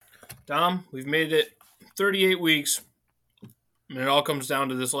Dom, we've made it 38 weeks, and it all comes down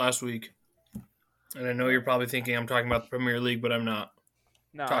to this last week. And I know you're probably thinking I'm talking about the Premier League, but I'm not.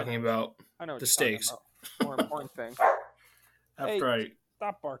 No, Talking about I know what the you're talking stakes. about. More important thing. After Hey,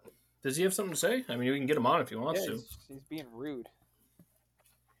 stop barking. Does he have something to say? I mean, we can get him on if he wants to. He's being rude.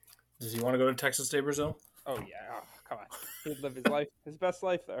 Does he want to go to Texas State, Brazil? Oh, yeah. Oh, come on. He'd live his life, his best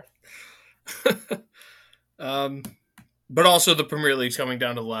life there. But also the Premier League's coming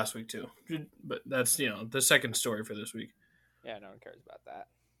down to the last week, too. But that's, the second story for this week. Yeah, no one cares about that.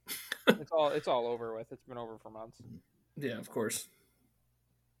 It's all over with. It's been over for months. Yeah, of course.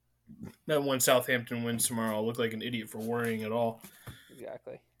 That one Southampton wins tomorrow, I'll look like an idiot for worrying at all.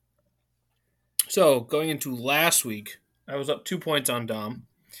 Exactly. So, going into last week, I was up 2 points on Dom.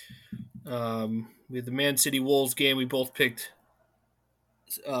 We had the Man City Wolves game. We both picked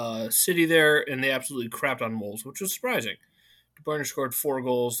City there, and they absolutely crapped on Wolves, which was surprising. De Bruyne scored 4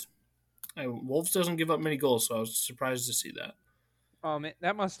 goals. Wolves doesn't give up many goals, so I was surprised to see that.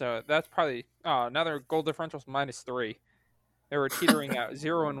 That's probably now their goal differential's -3. They were teetering out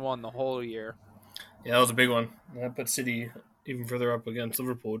 0-1 the whole year. Yeah, that was a big one. That put City even further up against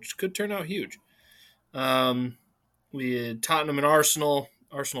Liverpool, which could turn out huge. We had Tottenham and Arsenal.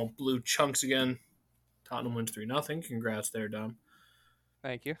 Arsenal blew chunks again. Tottenham wins 3-0. Congrats there, Dom.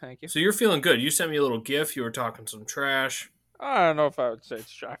 Thank you. So you're feeling good. You sent me a little GIF. You were talking some trash. I don't know if I would say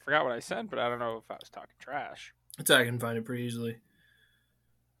it's trash. I forgot what I sent, but I don't know if I was talking trash. I can find it pretty easily.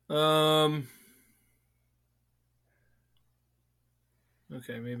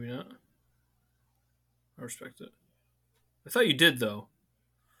 Okay, maybe not. I respect it. I thought you did, though.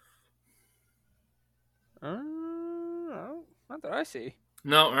 Not that I see.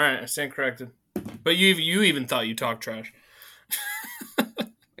 No, all right, I stand corrected. But you even thought you talked trash.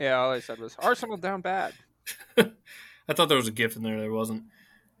 Yeah, all I said was Arsenal down bad. I thought there was a GIF in there. There wasn't.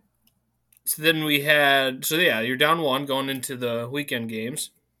 So then we had... So, yeah, you're down 1 going into the weekend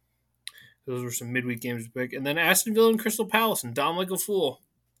games. Those were some midweek games to pick. And then Aston Villa and Crystal Palace. And Dom like a fool.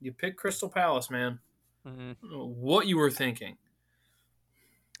 You picked Crystal Palace, man. Mm-hmm. I don't know what you were thinking.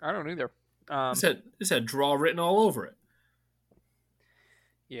 I don't either. This had draw written all over it.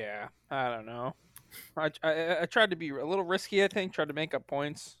 Yeah, I don't know. I tried to be a little risky, I think. Tried to make up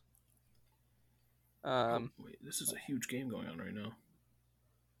points. Wait, this is a huge game going on right now.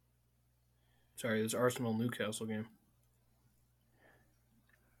 Sorry, this Arsenal-Newcastle game.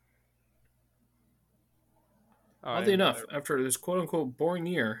 Oddly enough, after this quote-unquote boring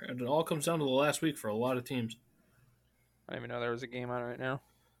year, it all comes down to the last week for a lot of teams. I didn't even know there was a game on right now.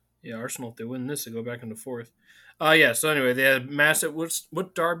 Yeah, Arsenal, if they win this, they go back into 4th. Yeah, so anyway, they had massive...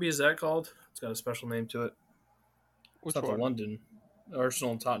 What derby is that called? It's got a special name to it. It's not the London.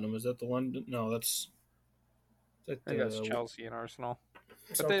 Arsenal and Tottenham. Is that the London? No, that's... I think that's Chelsea and Arsenal.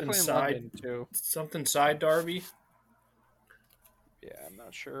 But Something they play in side, London, too. Something side derby? Yeah, I'm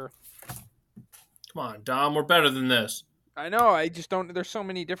not sure. Come on, Dom, we're better than this. I know, I just don't... There's so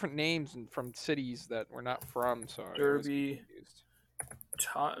many different names from cities that we're not from, so... Derby,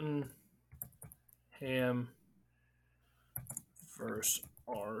 Tottenham versus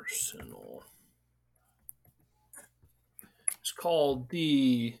Arsenal. It's called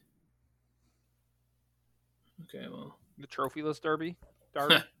the... Okay, well... The Trophyless Derby?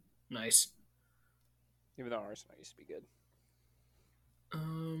 Nice. Even though Arsenal used to be good.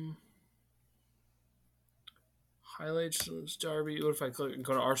 Highlights of this derby. What if I click and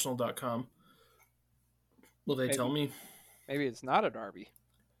go to arsenal.com? Will they tell me? Maybe it's not a derby.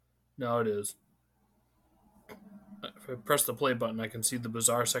 No, it is. If I press the play button, I can see the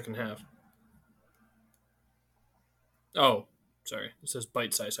bizarre second half. Oh, sorry. It says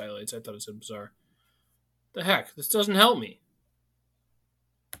bite-sized highlights. I thought it said bizarre. The heck? This doesn't help me.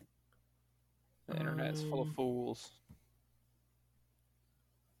 The internet's full of fools.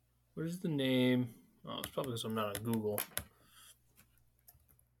 What is the name? Oh, it's probably because I'm not on Google.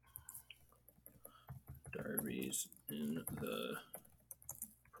 Derbies in the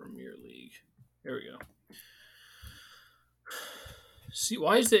Premier League. There we go. See,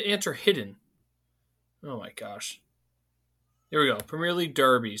 why is the answer hidden? Oh my gosh. There we go. Premier League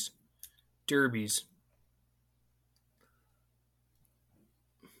derbies.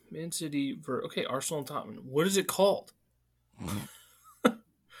 Man City okay, Arsenal and Tottenham. What is it called?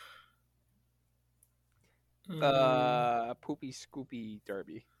 Poopy Scoopy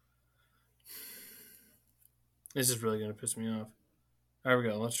Derby. This is really going to piss me off. There we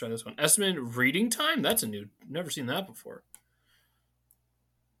go. Let's try this one. Estimated reading time? That's a new... Never seen that before.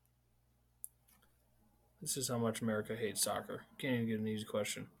 This is how much America hates soccer. Can't even get an easy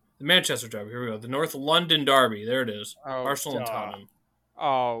question. The Manchester Derby. Here we go. The North London Derby. There it is. Arsenal and Tottenham.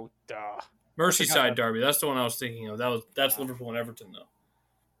 Oh, duh. I should have got Merseyside derby. That's the one I was thinking of. That's the. Liverpool and Everton though.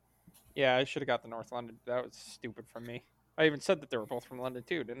 Yeah, I should have got the North London. That was stupid from me. I even said that they were both from London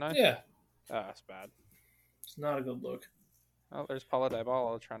too, didn't I? Yeah, That's bad. it's not a good look. Oh, there's Paulo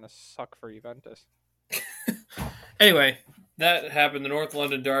Dybala trying to suck for Juventus. Anyway, that happened. The North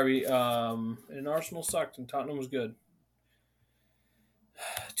London derby. And Arsenal sucked, and Tottenham was good.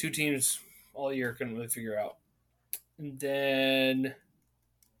 Two teams all year couldn't really figure out. And then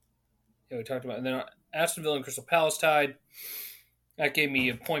we talked about. And then Aston Villa and Crystal Palace tied. That gave me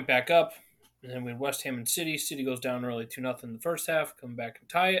a point back up. And then we had West Ham and City. City goes down early 2-0 in the first half. Come back and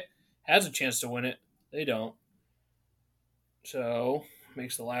tie it. Has a chance to win it. They don't. So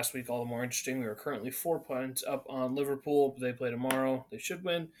makes the last week all the more interesting. We are currently 4 points up on Liverpool. They play tomorrow. They should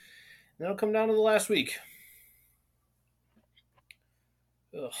win. And then it'll come down to the last week.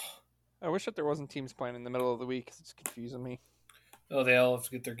 Ugh. I wish that there wasn't teams playing in the middle of the week. It's confusing me. Oh, they all have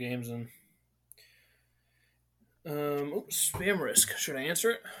to get their games in. Spam risk. Should I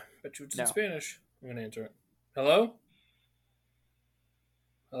answer it? Bet you it's in No. Spanish. I'm going to answer it. Hello?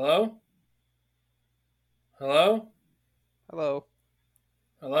 Hello? Hello? Hello.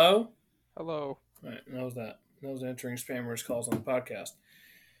 Hello? Hello. All right, that was that. That was answering spammers calls on the podcast.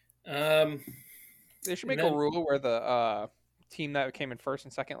 They should make a rule where the team that came in first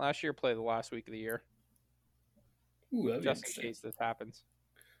and second last year play the last week of the year. Ooh, that'd be just in interesting. case this happens.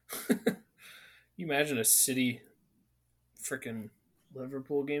 You imagine a City freaking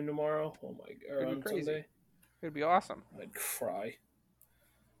Liverpool game tomorrow? Oh my god! It'd be crazy. Sunday? It'd be awesome. I'd cry.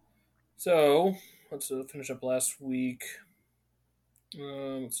 So let's finish up last week.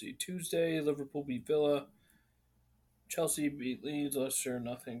 Let's see. Tuesday, Liverpool beat Villa. Chelsea beat Leeds. Leicester,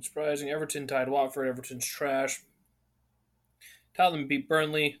 nothing surprising. Everton tied Watford. Everton's trash. Tottenham beat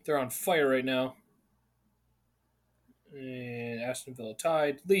Burnley. They're on fire right now. And Aston Villa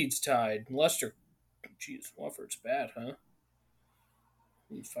tied. Leeds tied. Leicester. Jeez, Watford's bad, huh?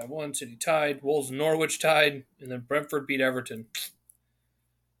 Leeds 5-1. City tied. Wolves and Norwich tied. And then Brentford beat Everton.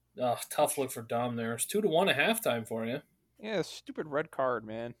 Oh, tough look for Dom there. It's 2-1 at halftime for you. Yeah, stupid red card,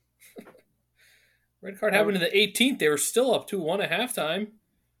 man. Red card happened in the 18th. They were still up 2-1 at halftime.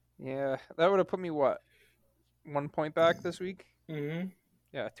 Yeah, that would have put me, 1 point back this week? Mm-hmm.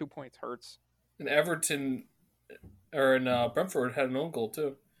 Yeah, 2 points hurts. And Brentford had an own goal,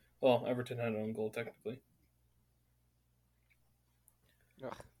 too. Well, Everton had an own goal, technically.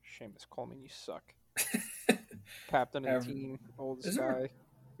 Ugh, Seamus Coleman, you suck. Captain of the team, oldest guy.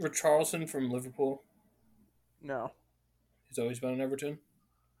 Richarlison from Liverpool? No. He's always been on Everton?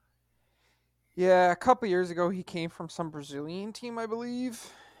 Yeah, a couple years ago he came from some Brazilian team, I believe.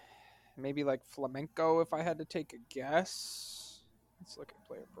 Maybe like Flamengo, if I had to take a guess. Let's look at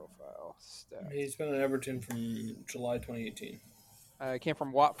player profile. Stats. He's been on Everton from July 2018. I came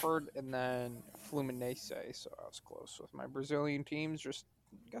from Watford and then Fluminense, so I was close with my Brazilian teams. Just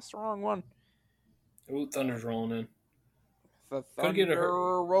guessed the wrong one. Ooh, Thunder's rolling in. The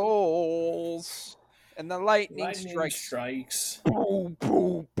Thunder rolls. And the lightning strikes. Boo,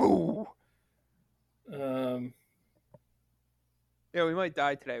 boo, boo. Yeah, we might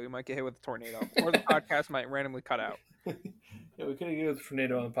die today. We might get hit with a tornado. Or the podcast might randomly cut out. Yeah, we could have get a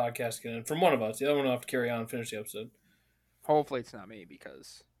tornado on the podcast again. From one of us. The other one will have to carry on and finish the episode. Hopefully it's not me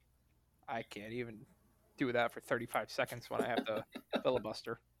because I can't even do that for 35 seconds when I have to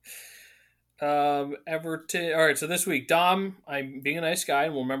filibuster. Everton. All right, so this week, Dom, I'm being a nice guy,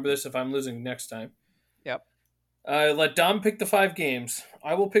 and we'll remember this if I'm losing next time. Yep. Let Dom pick the 5 games.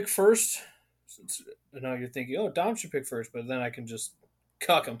 I will pick first. I know you're thinking, oh, Dom should pick first, but then I can just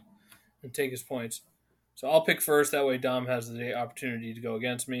cuck him and take his points. So I'll pick first. That way Dom has the opportunity to go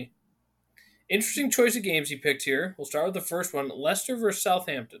against me. Interesting choice of games he picked here. We'll start with the first one. Leicester versus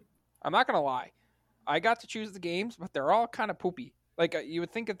Southampton. I'm not going to lie. I got to choose the games, but they're all kind of poopy. Like, you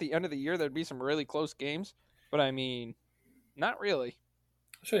would think at the end of the year there'd be some really close games, but I mean, not really.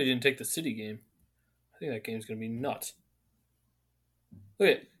 I'm sure you didn't take the City game. I think that game's going to be nuts. Look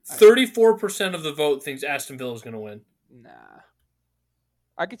at it. 34% of the vote thinks Aston Villa is going to win. Nah.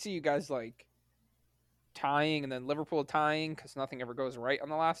 I could see you guys, tying and then Liverpool tying because nothing ever goes right on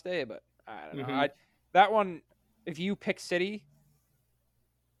the last day, but I don't know. Mm-hmm. That one, if you pick City,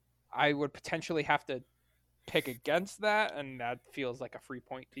 I would potentially have to pick against that, and that feels like a free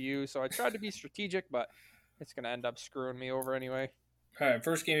point to you. So I tried to be strategic, but it's going to end up screwing me over anyway. All right,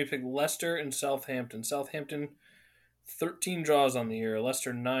 first game we picked Leicester and Southampton. Southampton, 13 draws on the year.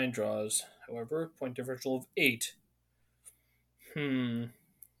 Leicester, 9 draws. However, point differential of 8.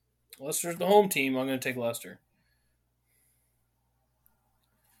 Leicester's the home team. I'm going to take Leicester.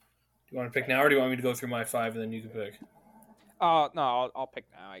 Do you want to pick now, or do you want me to go through my 5 and then you can pick? No, I'll pick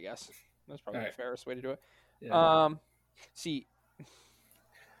now. I guess that's probably All the right. fairest way to do it. Yeah. See,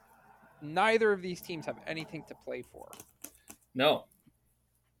 neither of these teams have anything to play for, No.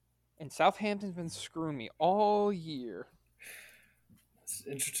 and Southampton's been screwing me all year. It's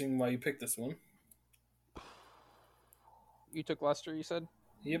interesting why you picked this one. You took Leicester, you said,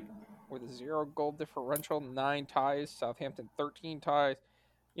 Yep. with a 0 goal differential, 9 ties. Southampton 13 ties.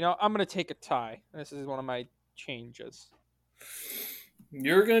 I'm gonna take a tie. This is one of my changes.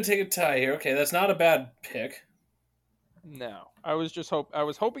 You're gonna take a tie here. Okay, that's not a bad pick. No, I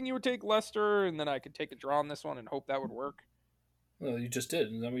was hoping you would take Leicester, and then I could take a draw on this one and hope that would work. Well, you just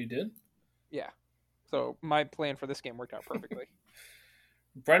did. Is that what you did? Yeah. So my plan for this game worked out perfectly.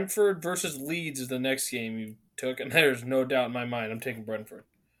 Brentford versus Leeds is the next game you took, and there's no doubt in my mind I'm taking Brentford.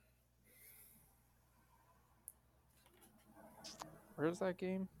 Where's that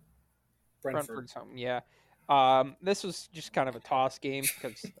game? Brentford. Brentford's home. Yeah. This was just kind of a toss game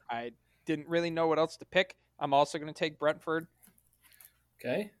because I didn't really know what else to pick. I'm also going to take Brentford.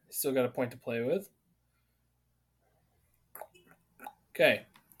 Okay, still got a point to play with. Okay,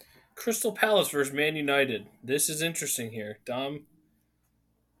 Crystal Palace versus Man United. This is interesting here. Dom.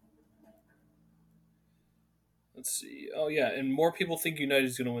 Let's see. Oh, yeah, and more people think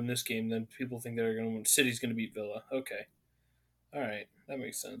United's going to win this game than people think they're going to win. City's going to beat Villa. Okay. All right, that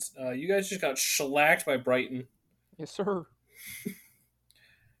makes sense. You guys just got shellacked by Brighton. Yes, sir.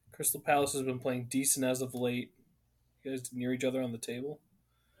 Crystal Palace has been playing decent as of late. You guys near each other on the table?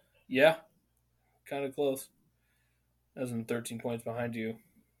 Yeah, kind of close. As in 13 points behind you.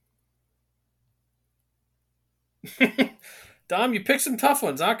 Dom, you picked some tough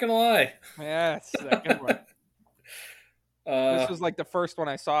ones, not going to lie. Yeah, it's a good one. This was like the first one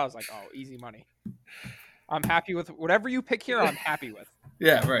I saw. I was like, oh, easy money. I'm happy with whatever you pick here. I'm happy with.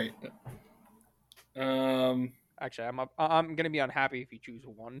 Yeah, right. Actually, I'm gonna be unhappy if you choose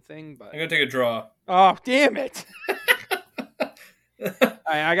one thing, but I'm gonna take a draw. Oh, damn it!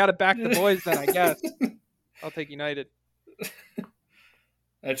 I gotta back the boys then. I guess I'll take United.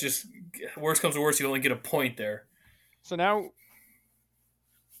 That's just worst comes to worst. You only get a point there. So now,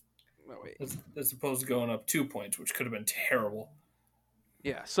 oh wait, as opposed to going up 2 points, which could have been terrible.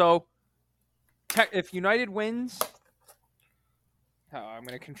 Yeah. So if United wins. Oh, I'm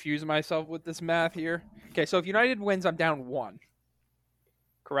going to confuse myself with this math here. Okay, so if United wins, I'm down 1.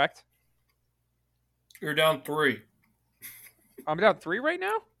 Correct? You're down 3. I'm down 3 right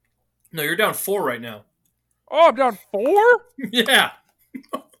now? No, you're down 4 right now. Oh, I'm down 4? Yeah.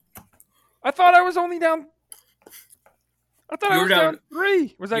 I thought I was only down... I thought I was down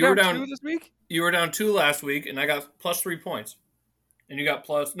 3. Was I down 2 this week? You were down 2 last week, and I got plus 3 points. And you got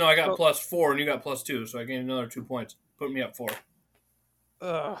plus... No, I got plus 4, and you got plus 2, so I gained another 2 points. Put me up 4.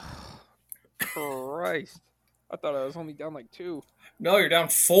 Ugh. Christ. I thought I was only down like 2. No, you're down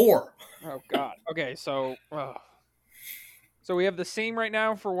 4. Oh, God. Okay, so... So we have the same right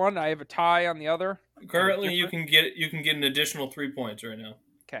now for one. I have a tie on the other. Currently, you can get an additional 3 points right now.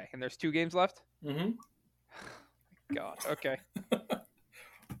 Okay, and there's 2 games left? Mm-hmm. God, okay. All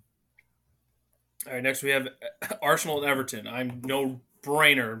right, next we have Arsenal and Everton. I'm no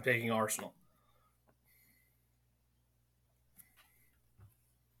brainer taking Arsenal.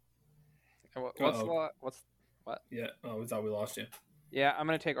 What's what? Yeah. Oh, we thought we lost you. Yeah, I'm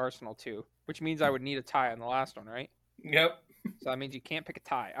gonna take Arsenal too, which means I would need a tie on the last one, right? Yep. So that means you can't pick a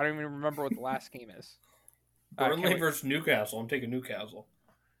tie. I don't even remember what the last game is. Burnley versus Newcastle. I'm taking Newcastle.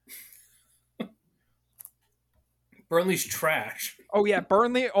 Burnley's trash. Oh yeah,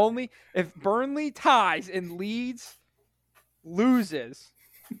 Burnley only if Burnley ties and Leeds loses,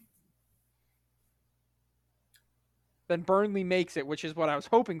 then Burnley makes it, which is what I was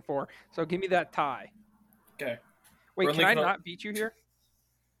hoping for. So give me that tie. Okay. Wait, Burnley can I not beat you here?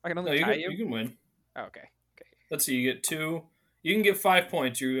 I can only tie you. You can win. Oh, okay. Let's see. You get 2. You can get 5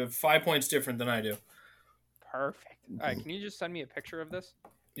 points. You have 5 points different than I do. Perfect. All right. Can you just send me a picture of this?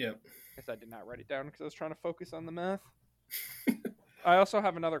 Yep. Because I did not write it down because I was trying to focus on the math. I also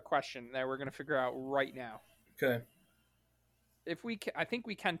have another question that we're going to figure out right now. Okay. If we, I think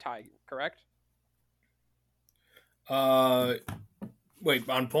we can tie. Correct? Wait,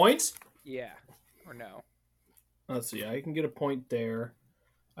 on points? Yeah. Or no? Let's see. I can get a point there.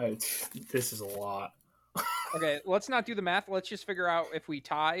 This is a lot. Okay, let's not do the math. Let's just figure out if we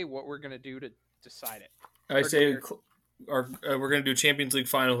tie, what we're going to do to decide it. I say we're going to do Champions League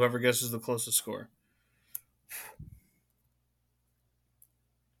final. Whoever guesses the closest score.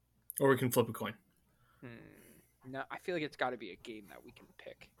 Or we can flip a coin. No, I feel like it's got to be a game that we can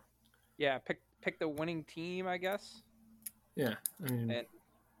pick. Yeah, pick the winning team, I guess. Yeah. I mean, and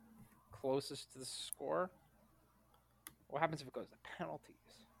closest to the score. What happens if it goes to penalties?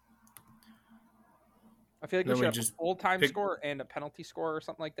 I feel like we Then should we have a just full-time pick. score and a penalty score or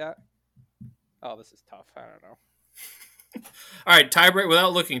something like that. Oh, this is tough. I don't know. All right, tiebreak.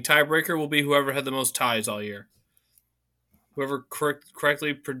 Without looking, tiebreaker will be whoever had the most ties all year. Whoever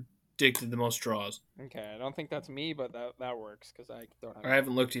correctly predicted the most draws. Okay, I don't think that's me, but that works because I don't have. I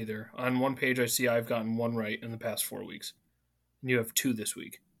haven't looked either. On one page, I see I've gotten one right in the past 4 weeks. And you have 2 this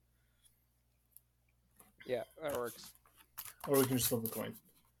week. Yeah, that works. Or we can just flip a coin.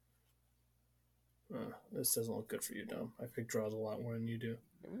 This doesn't look good for you, Dom. I pick draws a lot more than you do.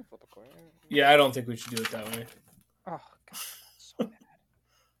 Can we flip a coin? Yeah, I don't think we should do it that way. Oh god, that's so bad.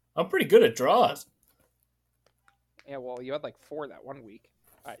 I'm pretty good at draws. Yeah, well, you had like 4 that one week.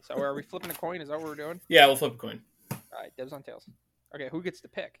 All right, so are we flipping a coin? Is that what we're doing? Yeah, we'll flip a coin. All right, dibs on tails. Okay, who gets to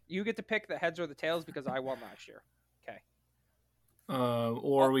pick? You get to pick the heads or the tails because I won last year. Okay.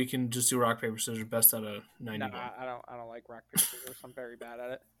 Or we can just do rock, paper, scissors, best out of 91. Nah, I don't like rock paper scissors. I'm very bad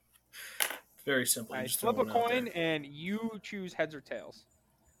at it. Very simple. All right, Just flip throw a one out coin there. and you choose heads or tails.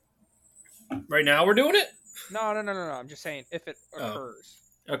 Right now we're doing it? No. I'm just saying if it occurs.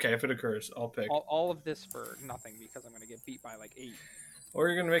 Okay, if it occurs, I'll pick. All of this for nothing because I'm going to get beat by like 8. Or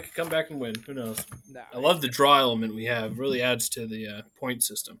you're going to make a comeback and win. Who knows? Nah, I love the draw element we have. Really adds to the point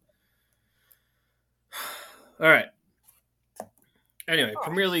system. All right. Anyway,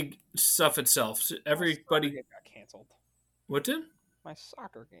 Premier League stuff itself. So everybody. My soccer game got canceled. What did? My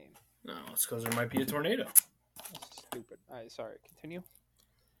soccer game. No, it's because there might be a tornado. That's stupid. All right, sorry. Continue.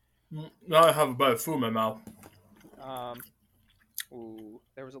 Now I have a bite of food in my mouth. Ooh,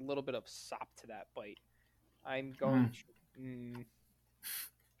 there was a little bit of sop to that bite. I'm going to.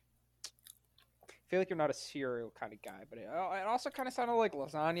 I feel like you're not a cereal kind of guy, but it also kind of sounded like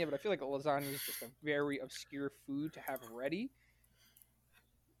lasagna. But I feel like lasagna is just a very obscure food to have ready.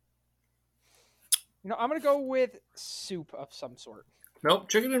 I'm gonna go with soup of some sort. Nope,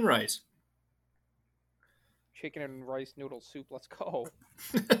 chicken and rice. Chicken and rice noodle soup. Let's go.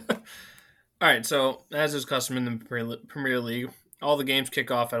 All right, so as is custom in the Premier League, all the games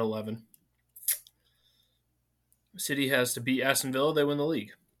kick off at 11. City has to beat Aston Villa, they win the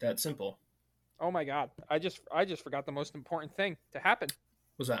league. That simple. Oh my god! I just forgot the most important thing to happen.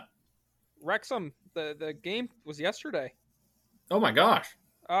 What's that? Wrexham. The game was yesterday. Oh my gosh!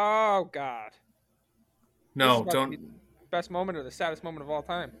 Oh god! No, don't. Best moment or the saddest moment of all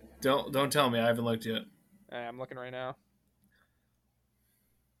time. Don't tell me. I haven't looked yet. I'm looking right now.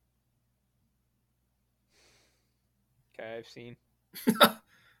 Okay, I've seen. I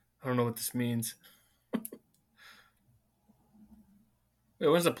don't know what this means. Wait,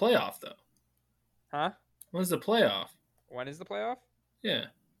 when's the playoff though? Huh? When's the playoff? When is the playoff? Yeah.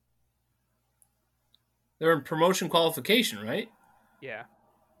 They're in promotion qualification, right? Yeah.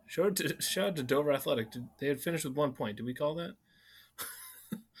 Shout out to Dover Athletic. They had finished with 1 point. Did we call that?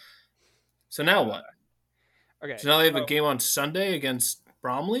 So now what? Okay. So now they have a game on Sunday against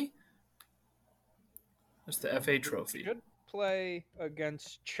Bromley? That's the FA Trophy. Should play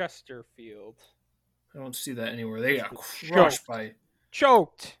against Chesterfield. I don't see that anywhere. They got crushed by...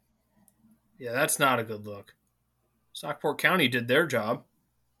 Choked. Yeah, that's not a good look. Stockport County did their job.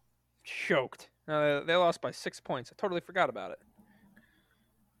 Choked. No, they lost by 6 points. I totally forgot about it.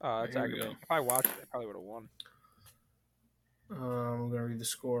 It's aggravating. If I watched it, I probably would have won. I'm going to read the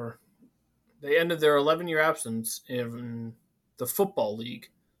score. They ended their 11-year absence in the Football League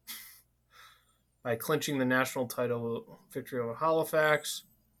by clinching the national title victory over Halifax.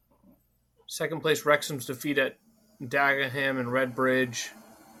 Second place, Wrexham's defeat at Dagenham and Redbridge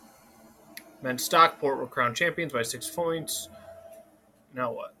meant Stockport were crowned champions by 6 points.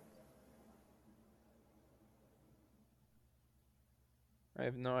 Now what? I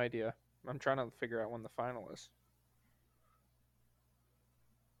have no idea. I'm trying to figure out when the final is.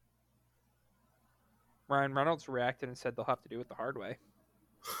 Ryan Reynolds reacted and said they'll have to do it the hard way.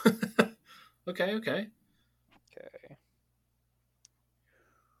 Okay. Okay.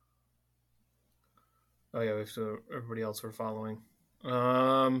 Oh yeah, so everybody else we're following.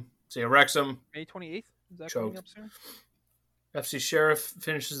 So yeah, Wrexham May 28th? Is that choked. coming up soon? FC Sheriff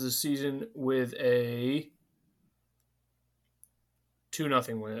finishes the season with a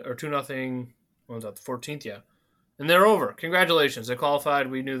 2-0 win, or 2-0. What was that? The 14th, yeah. And they're over. Congratulations, they qualified.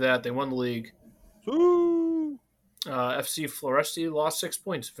 We knew that. They won the league. Woo! FC Floresti lost 6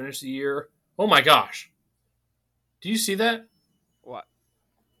 points to finish the year. Oh my gosh! Do you see that? What?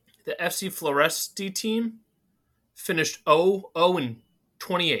 The FC Floresti team finished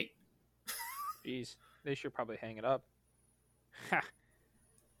 0-28. Jeez, they should probably hang it up. Ha!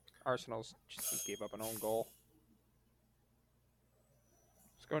 Arsenal's just gave up an own goal.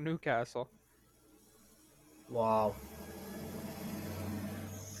 Let's go Newcastle. Wow.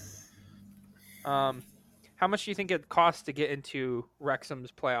 How much do you think it costs to get into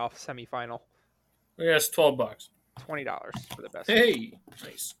Wrexham's playoff semifinal? Yeah, it's $12. $20 for the best seat. Hey,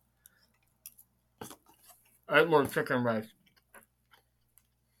 nice. I had more chicken rice.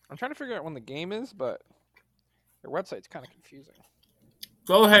 I'm trying to figure out when the game is, but their website's kind of confusing.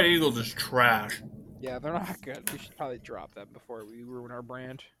 Go Ahead Eagles is trash. Yeah, they're not good. We should probably drop them before we ruin our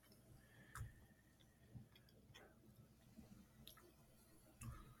brand.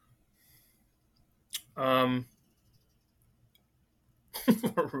 Ruin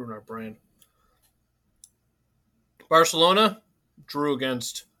our brand. Barcelona drew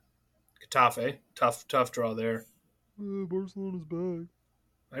against Getafe. Tough draw there. Barcelona's back.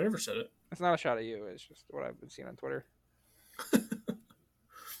 I never said it. It's not a shot at you. It's just what I've been seeing on Twitter.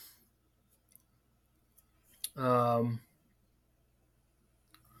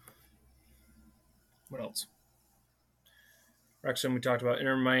 What else? Wrexham, we talked about.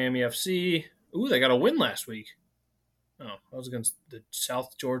 Inter Miami FC. Ooh, they got a win last week. Oh, that was against the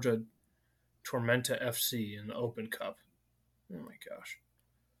South Georgia Tormenta FC in the Open Cup. Oh my gosh.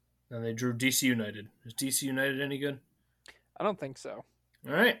 And they drew DC United. Is DC United any good? I don't think so.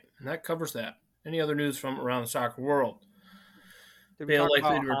 All right, and that covers that. Any other news from around the soccer world? Did we Bale talk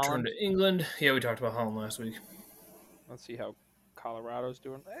likely about to return Holland? to England. Yeah, we talked about Holland last week. Let's see how Colorado's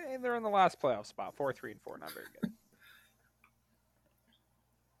doing. Hey, they're in the last playoff spot. 4-3-4. Not very good.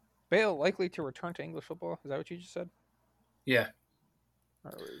 Bale likely to return to English football. Is that what you just said? Yeah.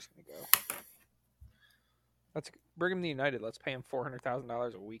 Or where he's going to go? Let's bring him to United. Let's pay him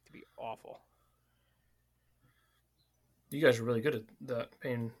 $400,000 a week to be awful. You guys are really good at that,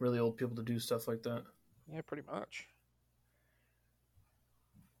 paying really old people to do stuff like that. Yeah, pretty much.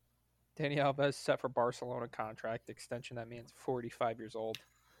 Dani Alves set for Barcelona contract extension. That man's 45 years old.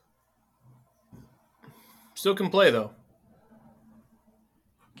 Still can play, though.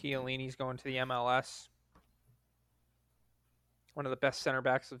 Chiellini's going to the MLS. One of the best center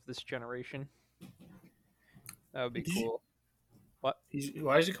backs of this generation. That would be cool. What?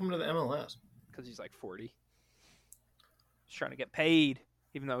 Why is he coming to the MLS? Because he's like 40. He's trying to get paid,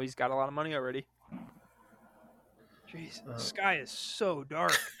 even though he's got a lot of money already. Jeez, the sky is so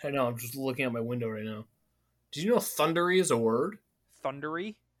dark. I know, I'm just looking out my window right now. Did you know thundery is a word?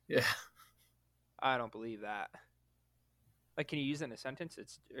 Thundery? Yeah. I don't believe that. Like, can you use it in a sentence?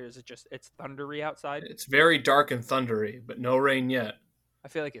 Is it just it's thundery outside? It's very dark and thundery, but no rain yet. I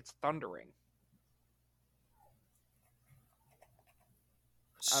feel like it's thundering.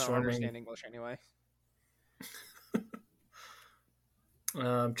 I don't understand English anyway.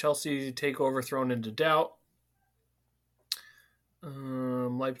 Chelsea takeover thrown into doubt.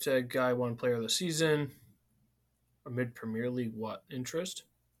 Leipzig guy won player of the season. Amid Premier League what? Interest?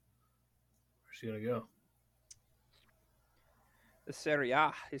 Where's he going to go? The Serie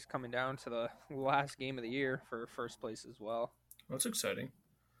A is coming down to the last game of the year for first place as well. That's exciting.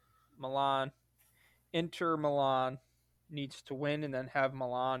 Inter Milan needs to win and then have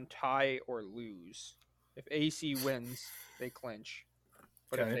Milan tie or lose. If AC wins, they clinch.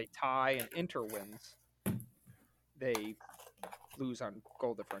 But if they tie and Inter wins, they lose on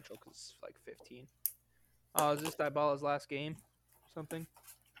goal differential because it's like 15. Oh, is this Dybala's last game? Something?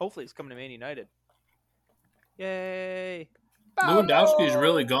 Hopefully it's coming to Man United. Yay! Lewandowski is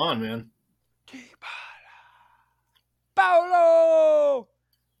really gone, man. Paulo!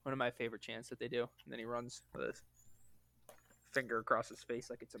 One of my favorite chants that they do. And then he runs with his finger across his face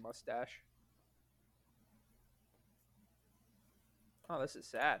like it's a mustache. Oh, this is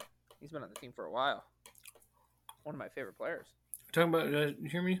sad. He's been on the team for a while. One of my favorite players. Talking about, you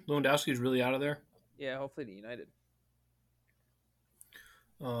hear me? Lewandowski is really out of there. Yeah, hopefully to United.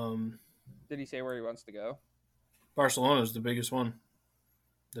 Did he say where he wants to go? Barcelona is the biggest one.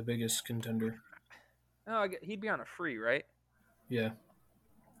 The biggest contender. Oh, he'd be on a free, right? Yeah.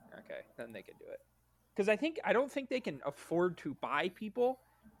 Okay, then they could do it. Because I don't think they can afford to buy people,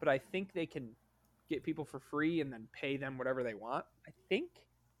 but I think they can get people for free and then pay them whatever they want. I think.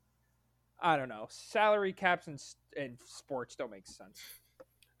 I don't know. Salary caps and sports don't make sense.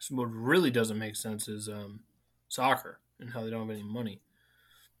 So what really doesn't make sense is soccer and how they don't have any money.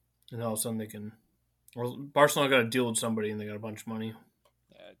 And all of a sudden they can... Well, Barcelona got to deal with somebody and they got a bunch of money.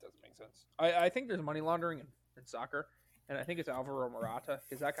 Yeah, it doesn't make sense. I think there's money laundering in soccer, and I think it's Alvaro Morata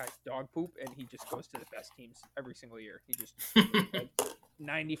because that guy's dog poop, and he just goes to the best teams every single year. He just like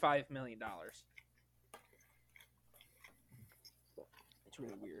 $95 million. It's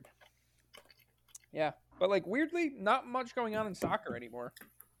really weird. Yeah, but like weirdly, not much going on in soccer anymore,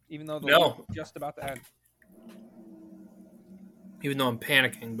 even though the league is just about to end. Even though I'm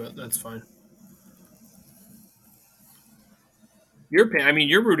panicking, but that's fine.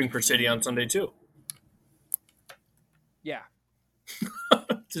 You're rooting for City on Sunday too. Yeah,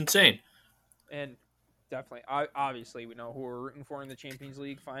 It's insane. and definitely, obviously, we know who we're rooting for in the Champions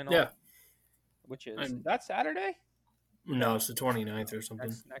League final, Yeah. which is that Saturday? No, it's the 29th or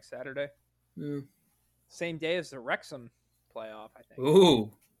something. Next Saturday. Yeah. Same day as the Wrexham playoff, I think.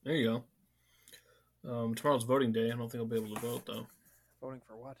 Ooh, there you go. Tomorrow's voting day. I don't think I'll be able to vote though. Voting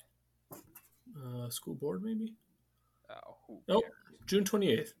for what? School board maybe. Oh, who Nope. cares? June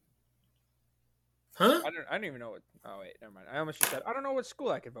 28th. Huh? I don't even know what. Oh wait, never mind. I almost just said I don't know what school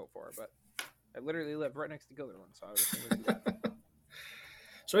I could vote for, but I literally live right next to Gilderland, so I would assume it'd be that.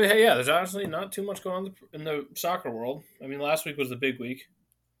 So yeah, there's honestly not too much going on in the soccer world. I mean, last week was the big week,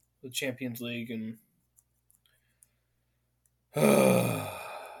 the Champions League, and I'm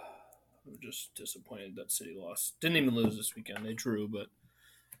just disappointed that City lost. Didn't even lose this weekend. They drew, but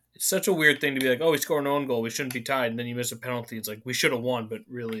it's such a weird thing to be like, oh, we scored an own goal, we shouldn't be tied, and then you miss a penalty. It's like we should have won, but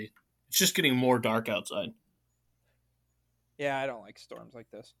really, it's just getting more dark outside. Yeah, I don't like storms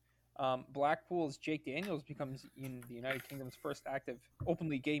like this. Blackpool's Jake Daniels becomes in the United Kingdom's first active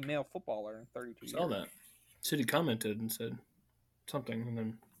openly gay male footballer in 32 years. Saw that. City commented and said something, and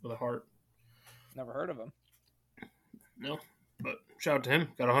then with a heart. Never heard of him. No, but shout out to him.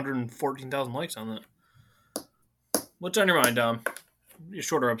 Got 114,000 likes on that. What's on your mind, Dom? Be a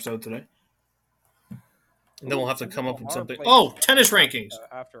shorter episode today. And then we'll have to come up with something. Oh, tennis rankings.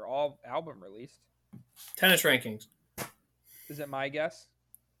 After all album released. Tennis rankings. Is it my guess?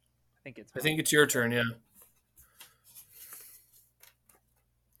 I think it's your turn, yeah.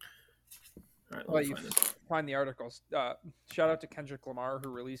 All right, well, you find the articles. Shout out to Kendrick Lamar, who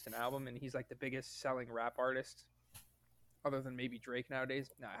released an album, and he's like the biggest selling rap artist, other than maybe Drake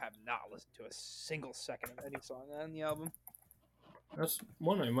nowadays. No, I have not listened to a single second of any song on the album. That's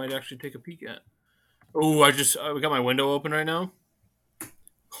one I might actually take a peek at. Oh, we got my window open right now.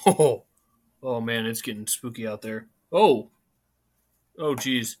 Oh man, it's getting spooky out there. Oh,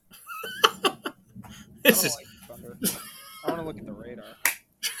 geez. Like thunder. I want to look at the radar.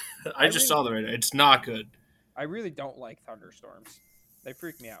 I just saw the radar. It's not good. I really don't like thunderstorms. They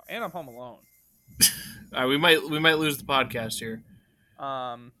freak me out, and I'm home alone. All right, we might lose the podcast here.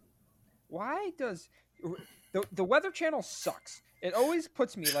 Why does the Weather Channel sucks? It always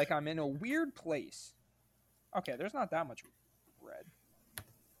puts me like I'm in a weird place. Okay, there's not that much red.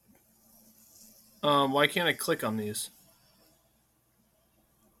 Why can't I click on these?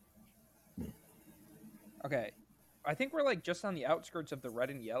 Okay, I think we're like just on the outskirts of the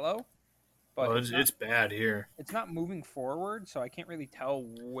red and yellow, but it's bad here. It's not moving forward, so I can't really tell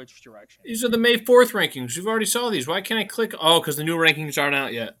which direction. These are the May 4th rankings. You've already saw these. Why can't I click? Oh, because the new rankings aren't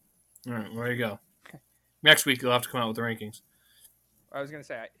out yet. All right, there you go. Next week you'll have to come out with the rankings. I was gonna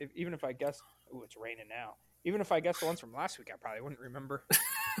say, even if I guess, it's raining now. Even if I guessed the ones from last week, I probably wouldn't remember.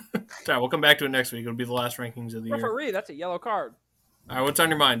 All right, we'll come back to it next week. It'll be the last rankings of the year. Referee, that's a yellow card. All right, what's on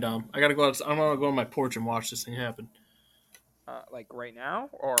your mind, Dom? I gotta go. I'm gonna go on my porch and watch this thing happen. Like right now,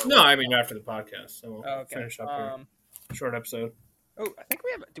 or no? I mean after the podcast. So we'll okay. finish up here. Short episode. Oh, I think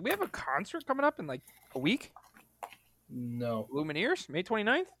we have. Do we have a concert coming up in like a week? No. Lumineers, May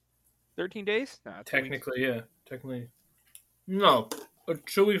 29th? 13 days? Nah, technically, yeah. Technically, no.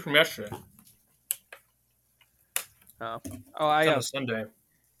 2 weeks from yesterday. I have Sunday.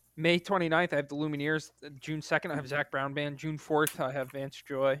 May 29th, I have the Lumineers. June 2nd, I have Zach Brown Band. June 4th, I have Vance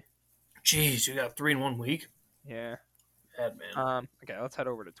Joy. Jeez, you got 3 in 1 week? Yeah. Bad, man. Okay, let's head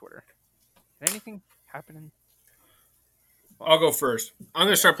over to Twitter. Is anything happening? I'll go first. I'm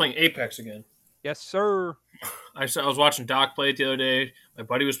going to start playing Apex again. Yes, sir. I was watching Doc play it the other day. My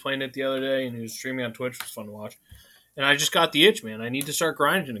buddy was playing it the other day, and he was streaming on Twitch. It was fun to watch. And I just got the itch, man. I need to start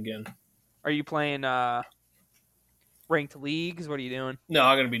grinding again. Are you playing ranked leagues? What are you doing? No,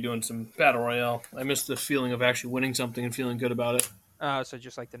 I'm going to be doing some Battle Royale. I miss the feeling of actually winning something and feeling good about it. So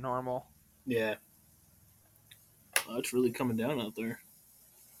just like the normal. Yeah. It's really coming down out there.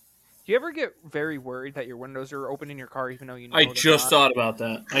 Do you ever get very worried that your windows are open in your car even though you know I just thought about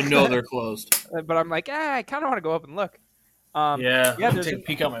that. I know they're closed. But I'm like, I kind of want to go up and look. Yeah, there's take a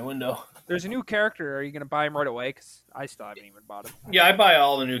peek out my window. There's a new character. Are you going to buy him right away? Because I still haven't even bought him. Yeah, I buy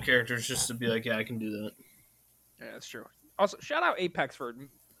all the new characters just to be like, yeah, I can do that. Yeah, that's true. Also, shout out Apex for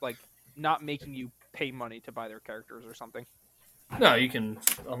like not making you pay money to buy their characters or something. No, you can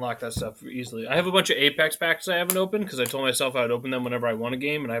unlock that stuff easily. I have a bunch of Apex packs I haven't opened because I told myself I would open them whenever I won a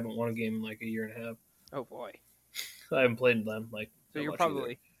game, and I haven't won a game in like a year and a half. Oh boy, I haven't played them so you're probably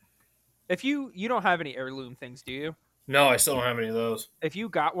either. If you don't have any heirloom things, do you? No, I still don't have any of those. If you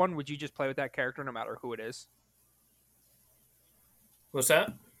got one, would you just play with that character no matter who it is? What's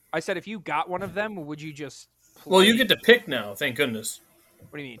that? I said if you got one of them, would you just Well, you play. get to pick now. Thank goodness.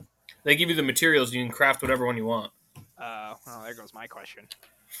 What do you mean? They give you the materials. You can craft whatever one you want. Well, there goes my question.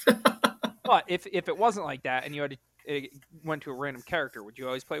 But if it wasn't like that, and you had to, it went to a random character, would you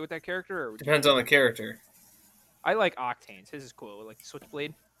always play with that character, or would you? Depends on the character. I like Octanes. His is cool, like the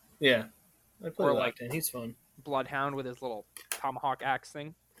Switchblade, Yeah, I play or with like Octane. He's fun. Bloodhound with his little tomahawk axe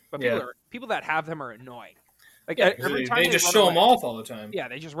thing. But Yeah, people that have them are annoying. Like yeah. every time They just run show away, them off all the time. yeah,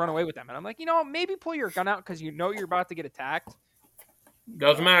 they just run away with them, and I'm like, maybe pull your gun out because you know you're about to get attacked.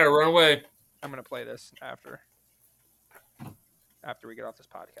 Doesn't matter. Run away. I'm gonna play this after we get off this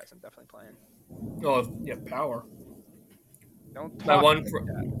podcast. I'm definitely playing. Oh, yeah, power. Don't talk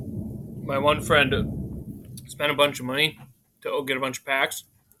My one friend spent a bunch of money to get a bunch of packs,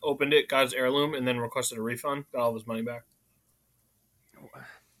 opened it, got his heirloom, and then requested a refund. Got all of his money back.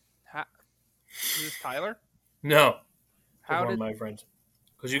 Is this Tyler? No, How one did of my friends.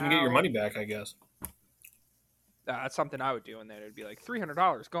 Because you can get your money back, I guess. that's something I would do, and then it'd be like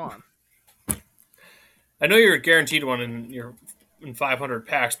 $300 gone. I know you're guaranteed one in 500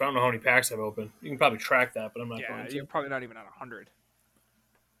 packs, but I don't know how many packs I've opened. You can probably track that, but I'm not going to. You're probably not even at 100.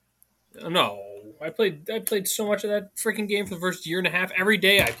 No, I played so much of that freaking game for the first year and a half. Every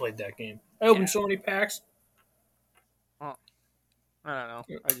day I played that game. I opened so many packs. Well, I don't know.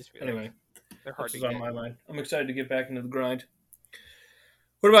 I just feel Anyway, like they're hard to what's get. on my mind. I'm excited to get back into the grind.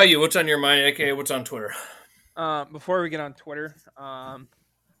 What about you? What's on your mind, aka what's on Twitter? Before we get on Twitter, the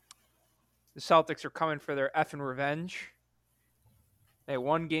Celtics are coming for their effing revenge. They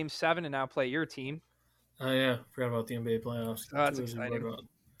won Game 7 and now play your team. Oh yeah, forgot about the NBA playoffs. Oh, that's exciting.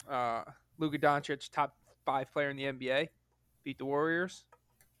 Luka Doncic, top 5 player in the NBA, beat the Warriors.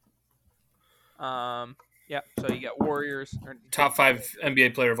 So you got Warriors. Top 5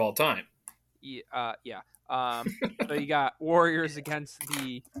 NBA player of all time. Yeah. So you got Warriors against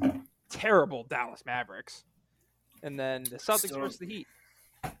the terrible Dallas Mavericks, and then the Celtics versus the Heat.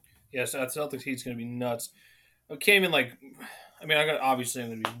 Yeah, so that Celtics Heat's going to be nuts. I can't even I'm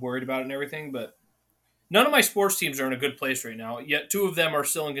going to be worried about it and everything, but none of my sports teams are in a good place right now. Yet 2 of them are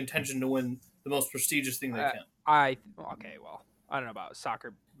still in contention to win the most prestigious thing they can. I don't know about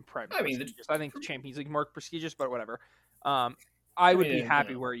soccer. I think the Champions League more prestigious, but whatever. I would be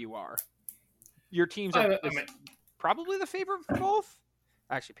happy where you are. Your teams are probably the favorite for both.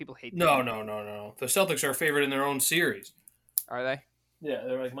 Actually, people hate them. No. The Celtics are a favorite in their own series. Are they? Yeah,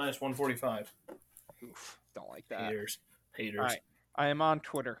 they're like minus 145. Oof, don't like that. Haters. All right. I am on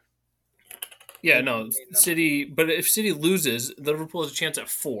Twitter. Yeah, no, City. But if City loses, Liverpool has a chance at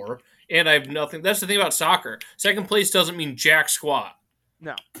 4, and I have nothing. That's the thing about soccer. Second place doesn't mean jack squat.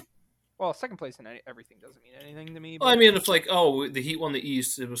 No. Well, second place in everything doesn't mean anything to me. Well, I mean, if the Heat won the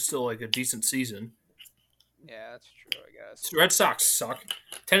East, it was still like a decent season. Yeah, that's true, I guess. Red Sox suck.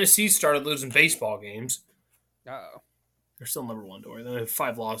 Tennessee started losing baseball games. Uh-oh. They're still number 1, don't worry. They have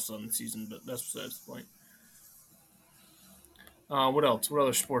 5 losses on the season, but that's the point. What else? What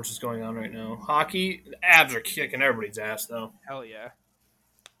other sports is going on right now? Hockey. The Avs are kicking everybody's ass, though. Hell yeah.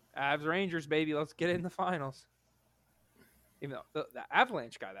 Avs Rangers, baby. Let's get it in the finals. Even though the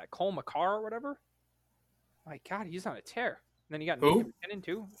Avalanche guy, that Cole McCarr or whatever, my God, he's on a tear. And then you got Who? McKinnon,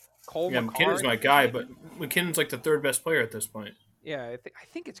 too. Cole Yeah, McCarr. McKinnon's my guy, but McKinnon's like the 3rd best player at this point. Yeah, I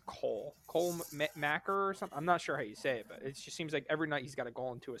think it's Cole. Cole Macker or something. I'm not sure how you say it, but it just seems like every night he's got a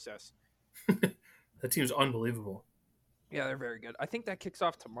goal and 2 assists. That team's unbelievable. Yeah, they're very good. I think that kicks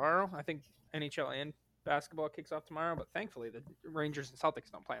off tomorrow. I think NHL and basketball kicks off tomorrow, but thankfully the Rangers and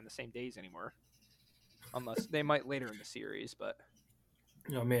Celtics don't play on the same days anymore. Unless they might later in the series, but...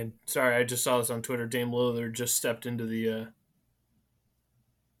 Oh, man. Sorry, I just saw this on Twitter. Dame Lillard just stepped into the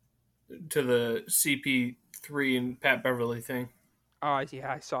CP3 and Pat Beverly thing. Oh,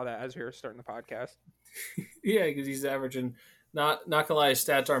 yeah, I saw that as we were starting the podcast. Yeah, because he's averaging... Not gonna lie, his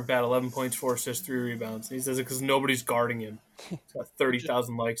stats aren't bad. 11 points, 4 assists, 3 rebounds. And he says it because nobody's guarding him. He's got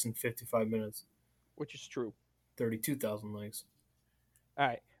 30,000 likes in 55 minutes. Which is true. 32,000 likes. All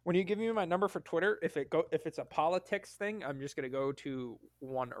right. When you give me my number for Twitter, if it's a politics thing, I'm just gonna go to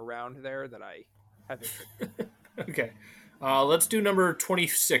one around there that I have interest in. Okay. Let's do number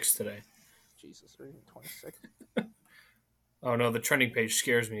 26 today. Jesus, we're even 26. Oh no, the trending page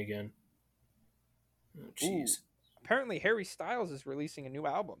scares me again. Oh, jeez. Apparently, Harry Styles is releasing a new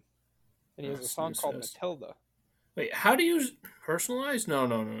album, and he has a song called Matilda. Wait, how do you personalize?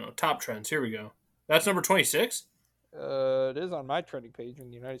 No. Top trends. Here we go. That's number 26? It is on my trending page in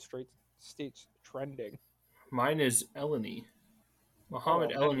the United States trending. Mine is Eleni.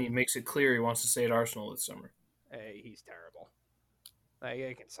 Mohamed Eleni makes it clear he wants to stay at Arsenal this summer. Hey, he's terrible.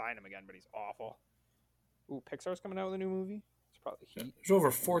 I can sign him again, but he's awful. Ooh, Pixar's coming out with a new movie? It's probably Heat. There's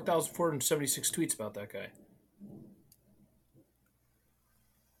over 4,476 tweets about that guy.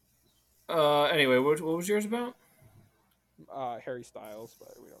 Anyway, what was yours about? Harry Styles, but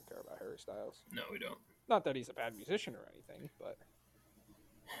we don't care about Harry Styles. No, we don't. Not that he's a bad musician or anything, but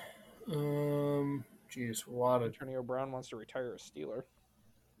Jeez, a lot of. Antonio Brown wants to retire a Steeler.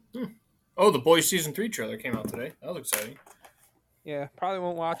 Oh, the Boys season 3 trailer came out today. That was exciting. Yeah, probably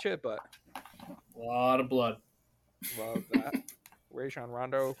won't watch it, but A lot of blood. love that. Rajon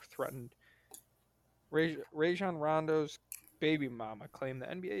Rondo threatened. Rajon Rondo's baby mama claimed the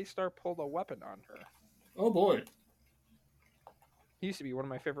NBA star pulled a weapon on her. Oh boy, He used to be one of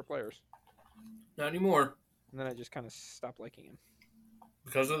my favorite players, not anymore and then I just kind of stopped liking him.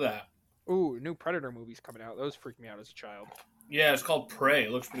 because of that. Ooh, new Predator movies coming out. Those freaked me out as a child. Yeah, it's called Prey.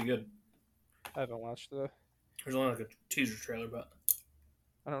 It looks pretty good. I haven't watched the. There's only like a teaser trailer, but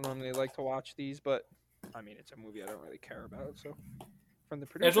I don't normally like to watch these, but I mean, it's a movie I don't really care about. So, from the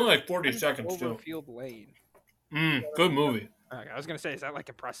it's producer, only like 40 seconds too. Cloverfield Lane. Good movie. Okay, I was gonna say, is that like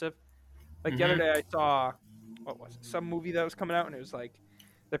impressive? Like the other day, I saw what was it? Some movie that was coming out, and it was like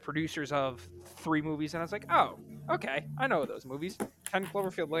the producers of 3 movies, and I was like, oh, okay, I know those movies. 10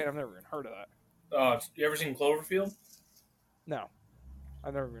 Cloverfield Lane. I've never even heard of that. You ever seen Cloverfield? No,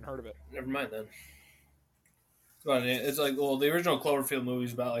 I've never even heard of it. Never mind then. But it's like, well, the original Cloverfield movie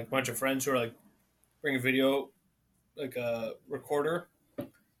is about like a bunch of friends who are like bring a video, like a recorder,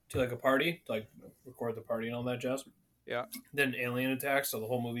 to like a party, to like record the party and all that jazz. Yeah. Then an alien attacks, so the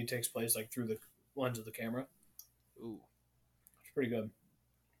whole movie takes place like through the lens of the camera. Ooh. It's pretty good.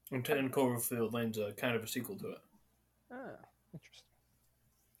 And Cloverfield Lane's kind of a sequel to it. Ah, interesting.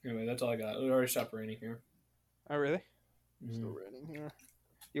 Anyway, that's all I got. We already stopped raining here. Oh, really? Mm. Still raining here.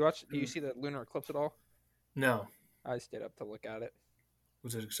 Do you see the lunar eclipse at all? No. I stayed up to look at it.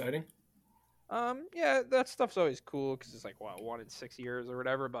 Was it exciting? Yeah, that stuff's always cool because it's like, what, 1 in 6 years or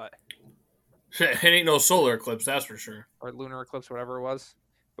whatever, but It ain't no solar eclipse, that's for sure. or lunar eclipse, whatever it was.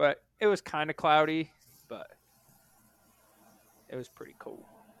 But it was kind of cloudy, but it was pretty cool.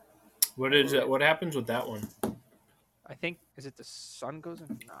 What is it? What happens with that one? I think, is it the sun goes in?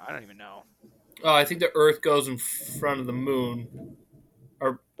 No, I don't even know. Oh, I think the Earth goes in front of the moon,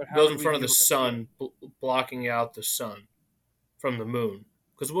 or But how goes would in we front of be the able to see sun, blocking out the sun from the moon.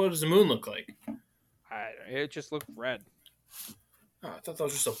 Because what does the moon look like? it just looked red. Oh, I thought that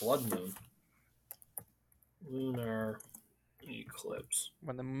was just a blood moon. Lunar eclipse.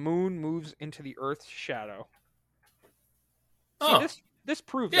 When the moon moves into the Earth's shadow. Oh. See, this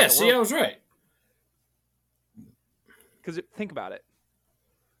proves Yeah, that see, I was right. because think about it.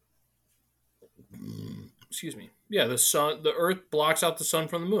 Excuse me. Yeah, the Earth blocks out the sun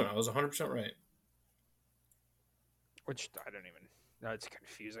from the moon. I was 100% right. Which I don't even. No, it's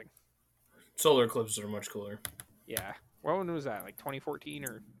confusing. Solar eclipses are much cooler. Yeah. What one was that? Like 2014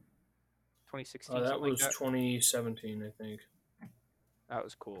 or 2016? That something was like that? 2017, I think. That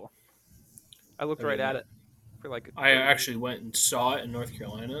was cool. I looked right at it for like. I actually went and saw it in North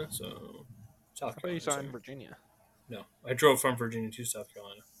Carolina, so South I thought Carolina. you saw it in Virginia. No, I drove from Virginia to South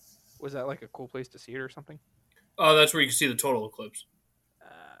Carolina. Was that like a cool place to see it or something? Oh, that's where you can see the total eclipse,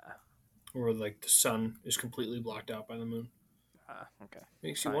 Uh, where like the sun is completely blocked out by the moon. okay.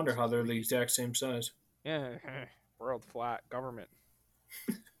 Makes you wonder how they're the exact same size. Yeah, world flat government.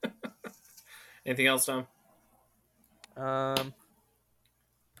 Anything else, Tom? I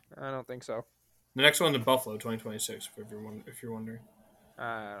don't think so. The next one's in Buffalo, 2026. If you're wondering.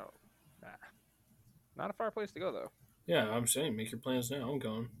 Nah. Not a far place to go though. Yeah, I'm saying make your plans now. I'm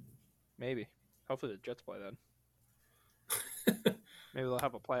going. Maybe. Hopefully the Jets play then. Maybe they'll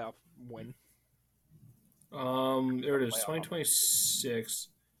have a playoff win. There it is, 2026.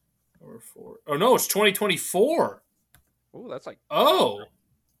 Over 4. Oh no, it's 2024. Ooh, that's like. Oh.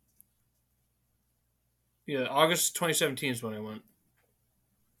 Yeah, August 2017 is when I went.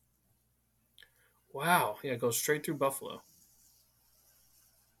 Wow. Yeah, it goes straight through Buffalo.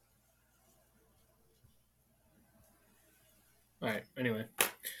 All right. Anyway.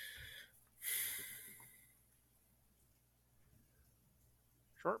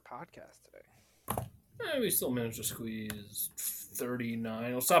 Short podcast today. We still managed to squeeze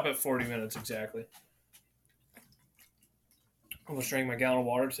 39. We'll stop at 40 minutes exactly. I almost drank my gallon of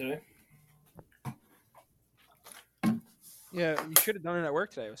water today. Yeah, you should have done it at work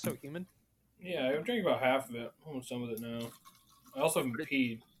today. It was so humid. Yeah, I drank about half of it. Almost done with it now. I also haven't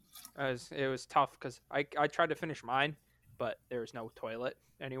peed. It was tough because I tried to finish mine, but there was no toilet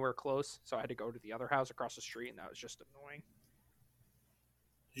anywhere close, so I had to go to the other house across the street, and that was just annoying.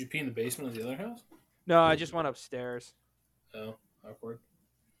 Did you pee in the basement of the other house? No, I just went upstairs. Oh, awkward.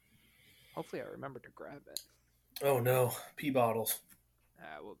 Hopefully I remembered to grab it. Oh no, pee bottles.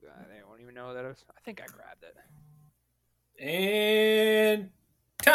 Well, they won't even know that I think I grabbed it. And